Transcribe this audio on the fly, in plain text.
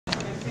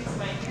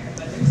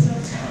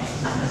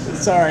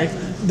Sorry.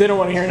 They don't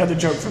want to hear another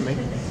joke from me.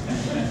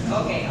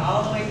 Okay,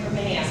 all the way from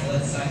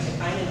Minneapolis, so I could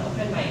find an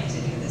open mic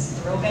to do this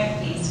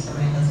throwback piece for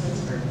my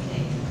husband's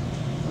birthday,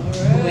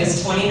 who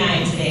is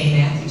 29 today,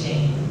 Matthew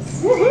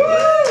James.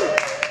 Woohoo!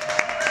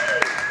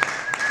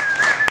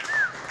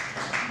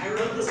 I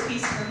wrote this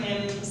piece for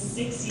him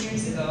 6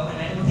 years ago, and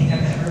I don't think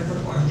I've ever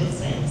performed it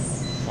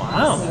since.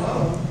 Wow. So,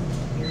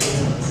 here we go.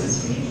 This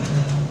is for you, my love.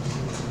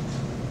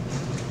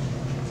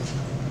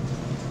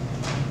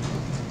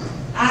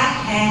 I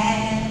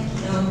had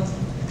no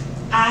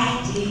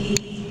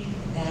idea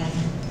that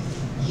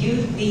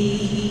you'd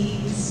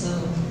be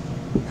so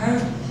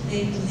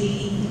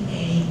perfectly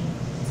a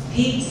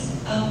piece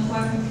of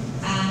work.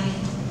 I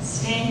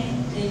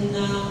standing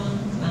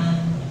on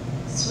my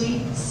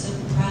sweet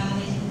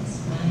surprise,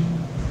 my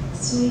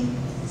sweet,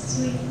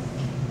 sweet.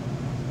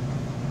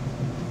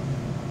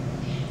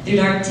 Through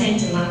dark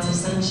tint and lots of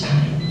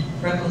sunshine,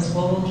 freckles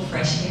bold,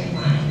 fresh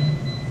hairline,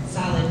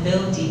 solid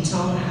build, deep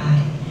tone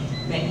eye,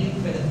 met you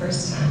for the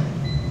first time.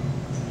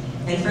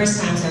 And first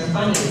times are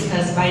funny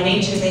because by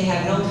nature they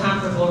have no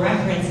comparable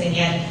reference, and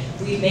yet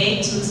we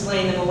beg to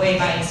explain them away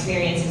by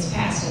experiences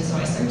past, and so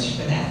I searched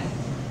for that.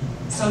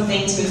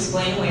 Something to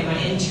explain away my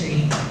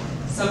intrigue.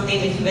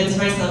 Something to convince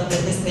myself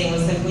that this thing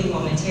was simply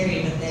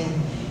momentary, but then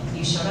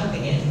you showed up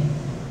again.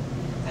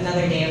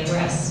 Another day of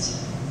rest.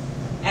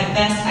 At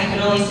best, I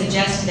can only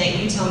suggest that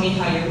you tell me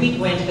how your week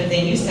went, but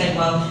then you said,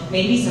 well,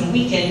 maybe some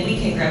weekend we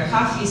can grab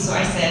coffee, so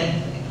I said,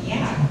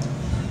 yeah.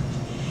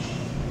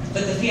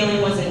 But the feeling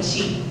wasn't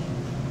cheap,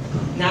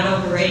 not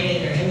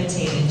overrated or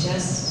imitated,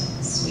 just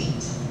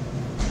sweet.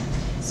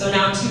 So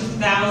now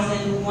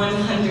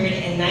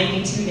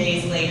 2,192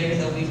 days later,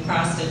 though we've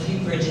crossed a few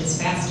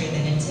bridges faster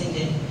than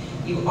intended,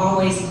 you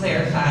always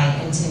clarify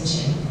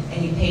intention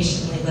and you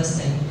patiently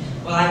listen.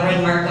 While I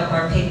red mark up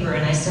our paper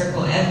and I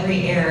circle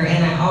every error,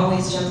 and I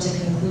always jump to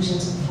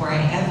conclusions before I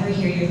ever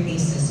hear your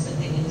thesis, but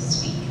then you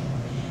speak,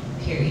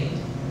 period.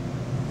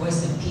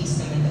 Voice of peace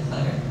amid the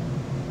clutter.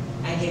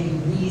 I give you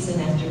reason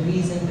after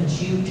reason, but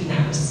you do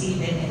not receive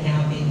it, and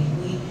now, baby,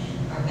 we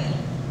are better.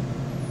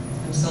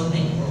 I'm so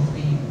thankful for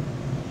you.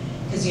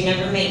 Because you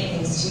never make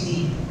things too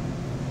deep.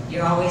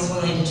 You're always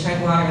willing to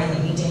tread water and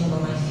let me dangle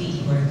my feet.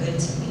 You are good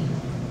to me.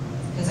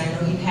 Because I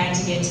know you had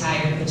to get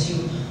tired, but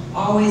you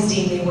always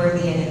deem me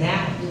worthy, and in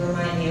that, you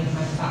remind me of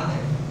my father.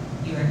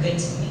 You are good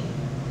to me.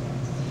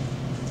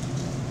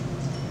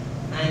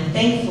 I am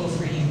thankful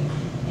for you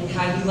and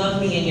how you love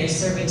me in your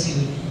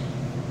servitude.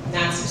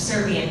 Not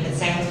subservient, but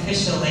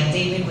sacrificial, like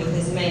David with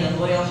his men, a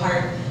loyal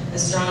heart, a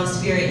strong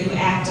spirit. You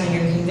act on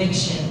your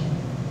conviction.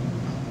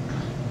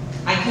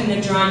 I couldn't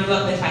have drawn you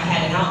up if I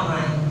had an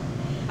outline.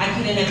 I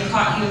couldn't have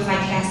caught you if I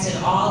cast it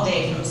all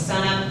day from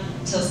sunup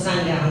till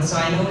sundown. So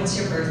I know it's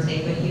your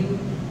birthday, but you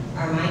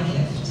are my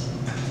gift.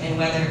 And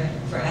whether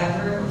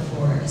forever or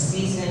for a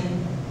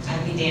season,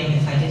 I'd be damned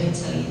if I didn't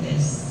tell you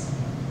this.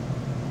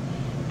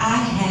 I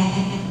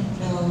had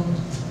no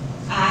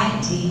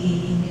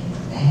idea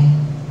that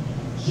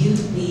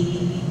you'd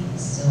be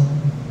so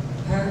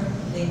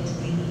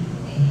perfectly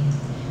a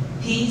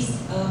piece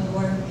of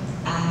work.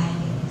 I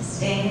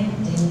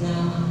standing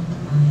on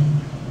my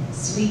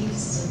sweet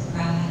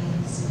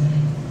surprise,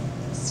 my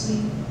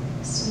sweet,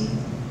 sweet